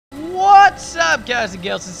What's up, guys and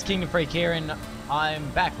girls? This is Kingdom Freak here, and I'm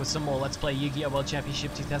back with some more Let's Play Yu-Gi-Oh! World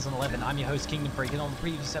Championship 2011. I'm your host, Kingdom Freak, and on the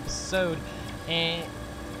previous episode, and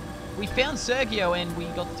we found Sergio, and we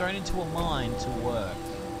got thrown into a mine to work.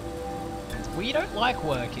 We don't like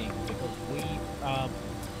working because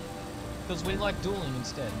we like dueling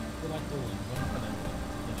instead. We like dueling.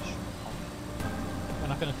 We're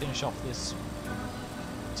not going to finish off this.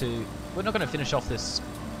 We're not going to finish off this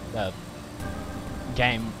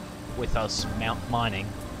game with us mining.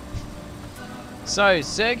 So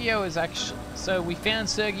Sergio is actually. So we found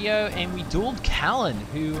Sergio and we dueled Callan,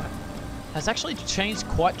 who has actually changed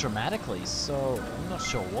quite dramatically. So I'm not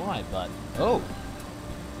sure why, but oh.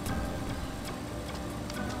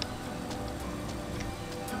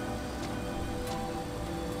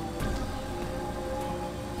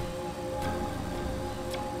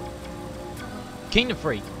 Kingdom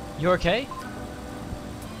Freak, you okay?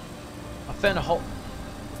 I found a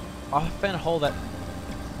hole that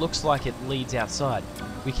looks like it leads outside.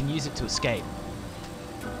 We can use it to escape.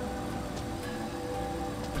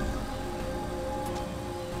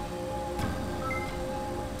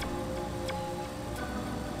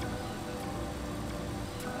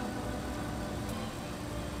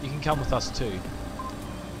 You can come with us too.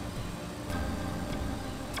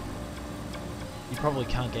 You probably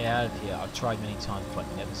can't get out of here. I've tried many times but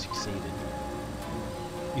never succeeded.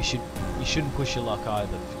 You shouldn't push your luck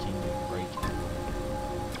either, Kingdom Freak.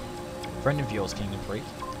 Friend of yours, Kingdom Freak.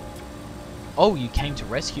 Oh, you came to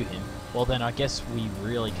rescue him? Well then I guess we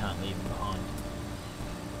really can't leave him behind.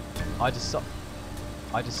 I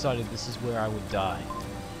decided this is where I would die.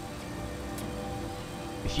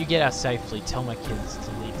 If you get out safely, tell my kids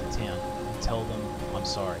to leave the town and tell them I'm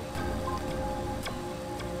sorry.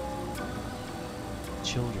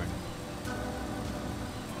 Children.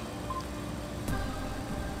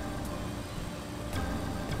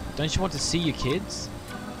 Don't you want to see your kids?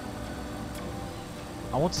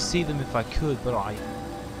 I want to see them if I could, but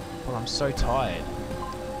I'm so tired.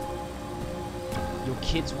 Your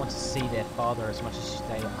kids want to see their father as much as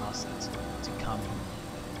they asked him to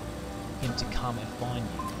come and find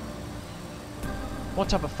you. What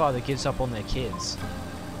type of father gives up on their kids?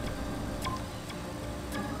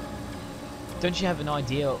 Don't you have an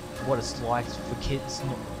idea what it's like for kids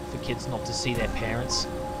not to see their parents?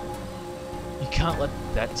 You can't let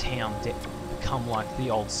that town become like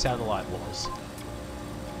the old satellite was.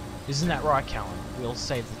 Isn't that right, Callan? We'll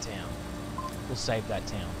save the town. We'll save that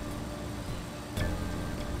town.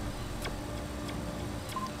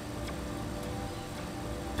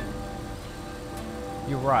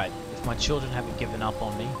 You're right. If my children haven't given up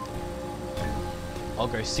on me, I'll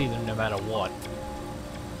go see them no matter what.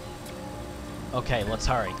 Okay, let's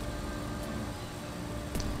hurry.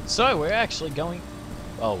 So, we're actually going...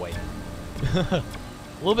 Oh, wait. A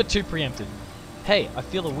little bit too preempted. Hey, I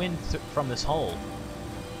feel the wind from this hole.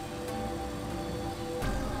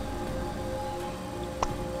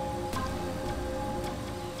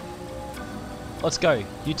 Let's go.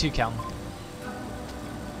 You too, Callan.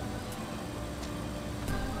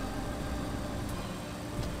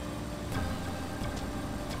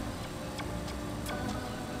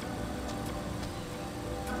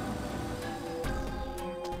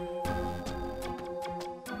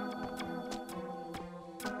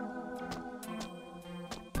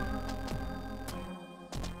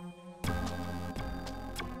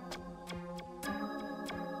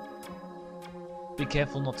 Be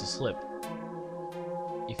careful not to slip.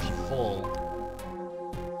 If you fall...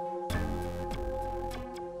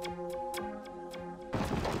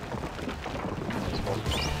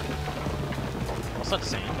 What's that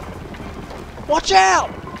saying? Watch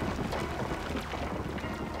out!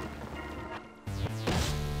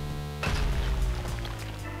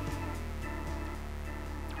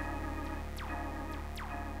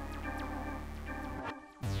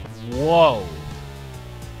 Whoa!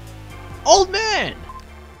 Old man!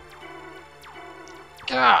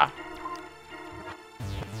 Ah!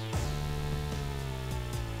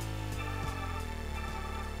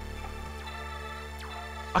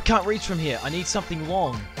 I can't reach from here. I need something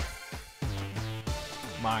long.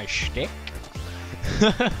 My stick?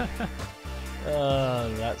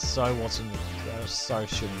 That so wasn't... I so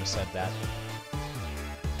shouldn't have said that.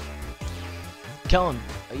 Callan,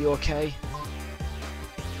 are you okay?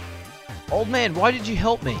 Old man, why did you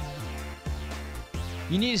help me?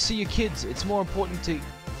 You need to see your kids. It's more important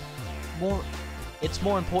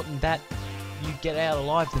that you get out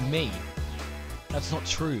alive than me. That's not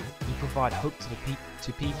true. You provide hope to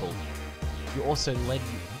people. You also led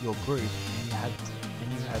your group, and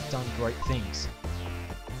you have done great things.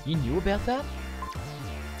 You knew about that?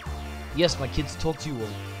 Yes, my kids talked to you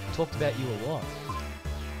talked about you a lot.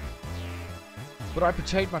 But I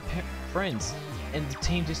betrayed my friends, and the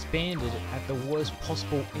team disbanded in the worst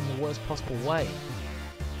possible way.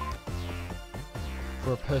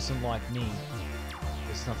 For a person like me,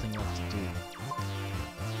 there's nothing left to do.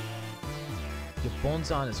 Your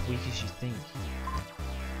bonds aren't as weak as you think.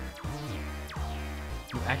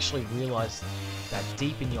 You actually realize that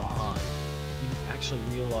deep in your heart. You actually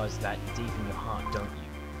realize that deep in your heart, don't you?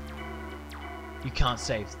 You can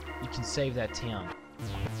save that town.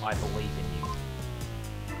 I believe in you.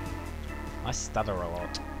 I stutter a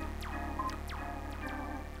lot.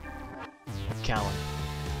 Callum,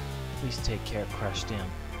 please take care of Crashdown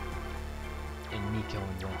and Nico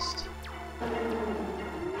and West.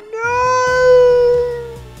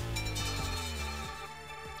 No!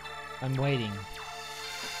 I'm waiting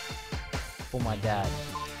for my dad.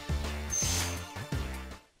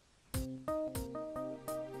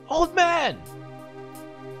 Old man!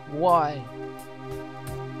 Why?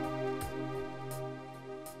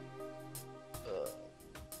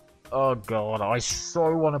 Oh god, I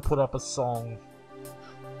so want to put up a song.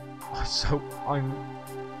 I'm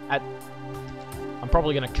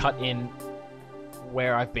probably gonna cut in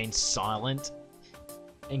where I've been silent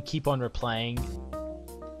and keep on replaying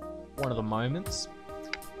one of the moments.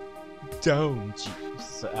 Don't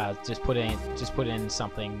just put in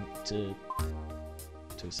something to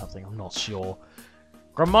do something. I'm not sure.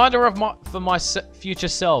 Reminder for my future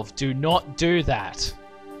self: do not do that.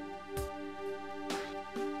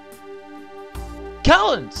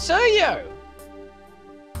 Cullen, Sergio.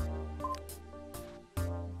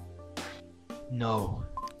 No.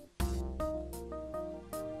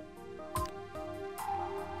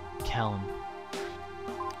 Callum.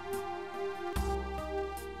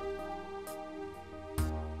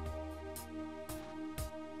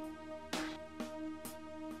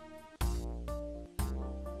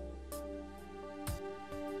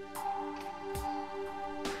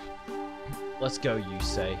 Let's go, you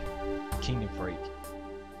say. Kingdom Freak.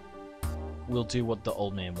 We'll do what the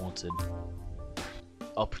old man wanted.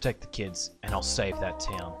 I'll protect the kids, and I'll save that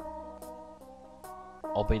town.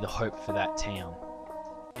 I'll be the hope for that town.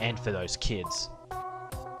 And for those kids.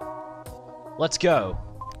 Let's go!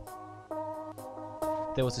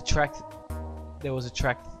 There was a track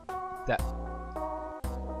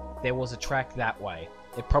that way.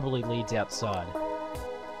 It probably leads outside.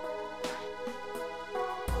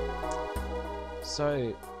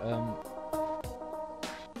 So,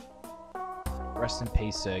 rest in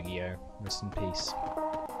peace, Sergio. Rest in peace.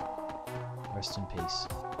 Rest in peace.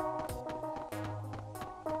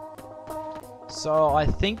 So, I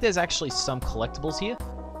think there's actually some collectibles here.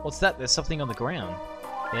 What's that? There's something on the ground.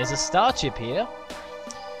 There's a star chip here.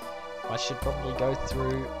 I should probably go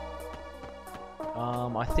through...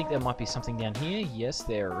 I think there might be something down here. Yes,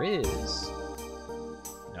 there is.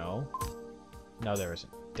 No. No, there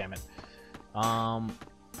isn't. Damn it.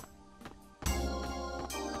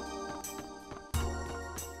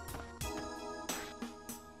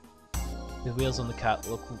 The wheels on the cart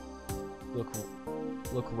look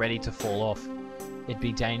ready to fall off. It'd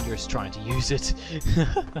be dangerous trying to use it.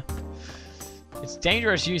 It's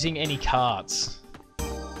dangerous using any carts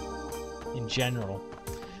in general.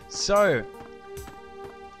 So,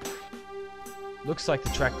 looks like the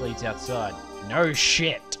track leads outside. No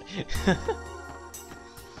shit.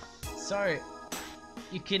 So,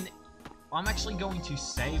 you can... I'm actually going to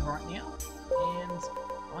save right now, and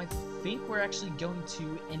I think we're actually going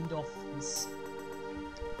to end off this...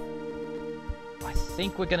 I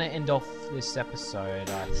think we're going to end off this episode,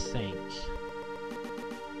 I think.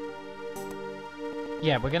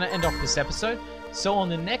 Yeah, we're going to end off this episode. So on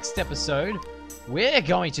the next episode, we're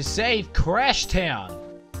going to save Crashtown.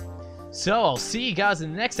 So I'll see you guys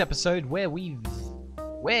in the next episode where we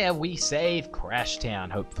save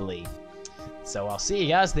Crashtown, hopefully. So I'll see you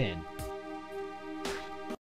guys then.